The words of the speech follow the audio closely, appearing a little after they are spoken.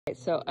Okay,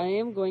 so I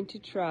am going to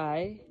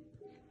try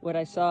what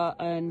I saw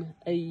on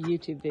a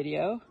YouTube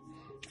video.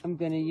 I'm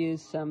going to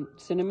use some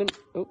cinnamon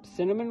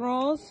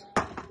rolls,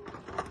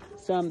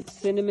 some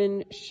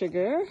cinnamon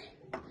sugar,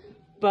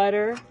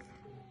 butter,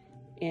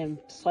 and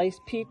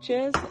sliced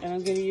peaches, and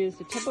I'm going to use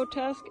the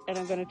TemboTusk, and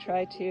I'm going to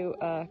try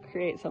to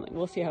create something.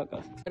 We'll see how it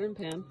goes. Butter and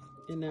pan,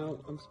 and now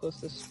I'm supposed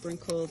to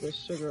sprinkle the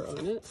sugar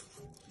on it.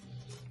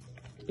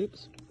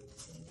 Oops.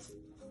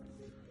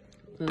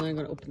 And then I'm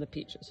going to open the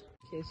peaches.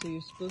 Okay, so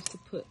you're supposed to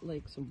put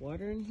like some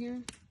water in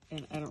here,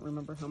 and I don't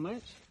remember how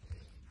much.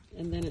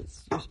 And then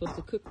you're supposed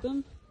to cook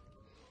them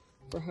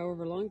for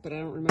however long, but I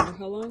don't remember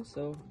how long,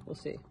 so we'll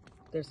see.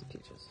 There's the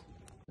peaches.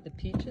 The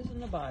peaches in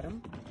the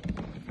bottom,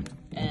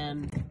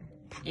 and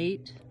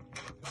ate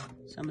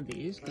some of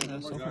these because I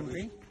was so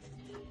hungry.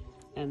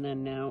 And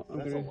then now I'm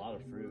going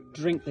to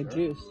drink the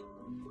juice.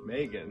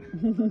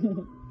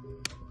 Maiden.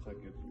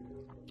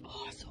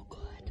 Oh, so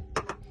good.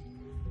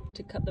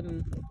 To cut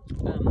them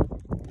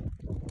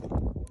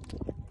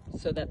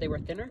so that they were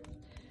thinner,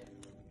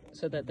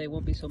 so that they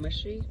won't be so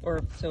mushy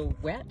or so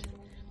wet.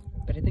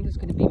 But I think it's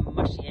going to be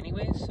mushy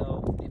anyway,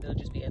 so maybe it'll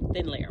just be a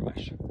thin layer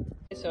mush.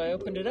 So I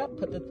opened it up,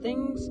 put the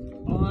things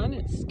on.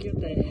 It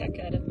scared the heck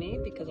out of me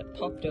because it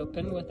popped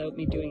open without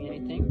me doing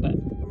anything, but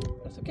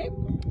that's okay.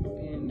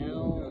 And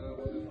now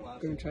I'm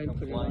going to try and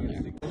put it on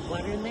there. There's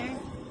water in there,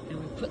 and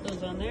we put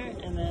those on there,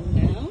 and then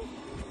now,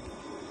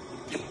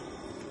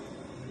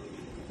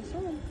 it's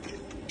on.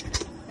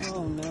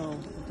 Oh no,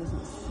 it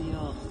doesn't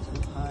seal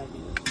too high.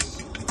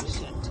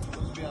 Shit.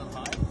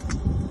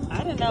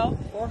 I don't know,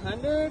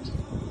 400?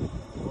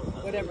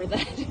 Whatever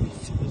that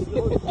is.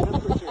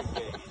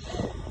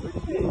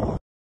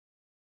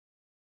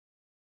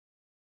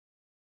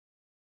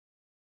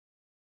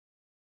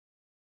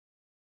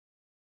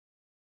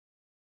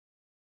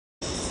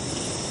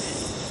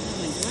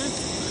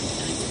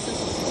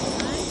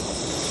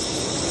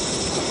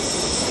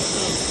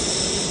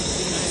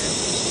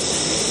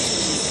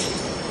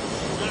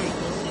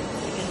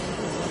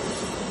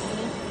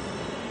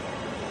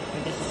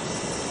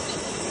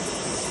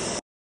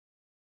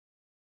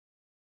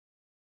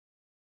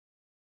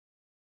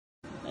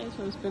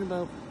 So it's been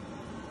about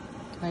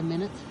 10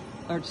 minutes,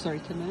 and there's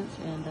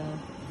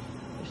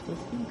still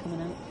steam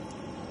coming out.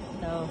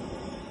 So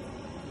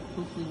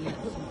hopefully we have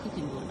some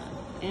cooking going on.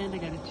 And I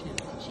got a chance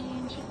to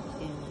change. It's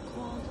getting a little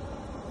cold.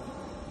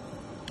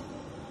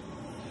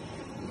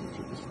 You can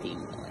see the steam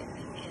going.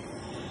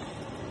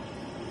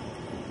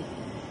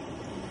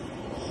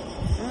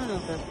 I don't know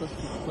if that's supposed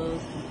to be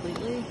closed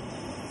completely.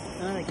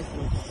 I guess it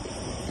is.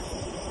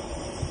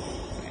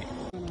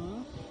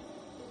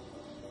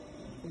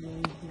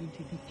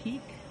 Take a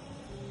peek.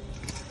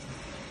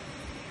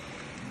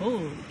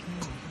 Holy cow,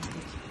 that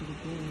looks pretty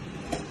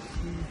good.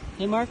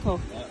 Hey Marco.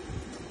 Yeah.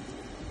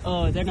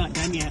 Oh, they're not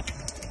done yet.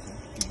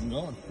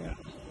 No. Yeah.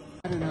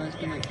 I don't know, it's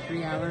been like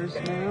 3 hours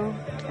now,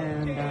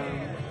 and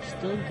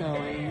still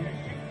going.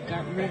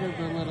 Got rid of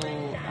the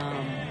little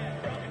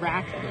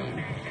rack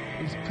thing.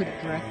 Just put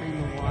it directly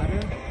in the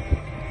water,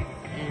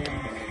 and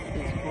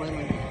it's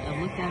boiling. I've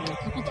looked at it a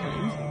couple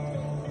times.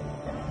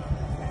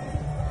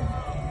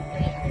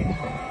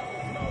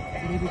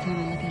 But every time I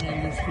look at it, I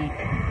lose heat.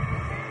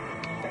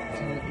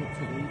 So it's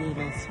a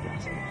little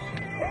stressful.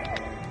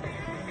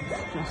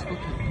 Stressful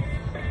time.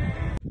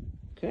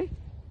 Okay,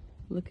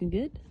 looking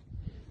good.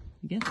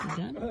 I guess we're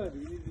done. Do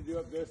we need to do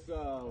up this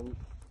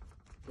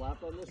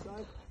flap on this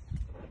side?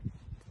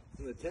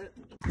 In the tent?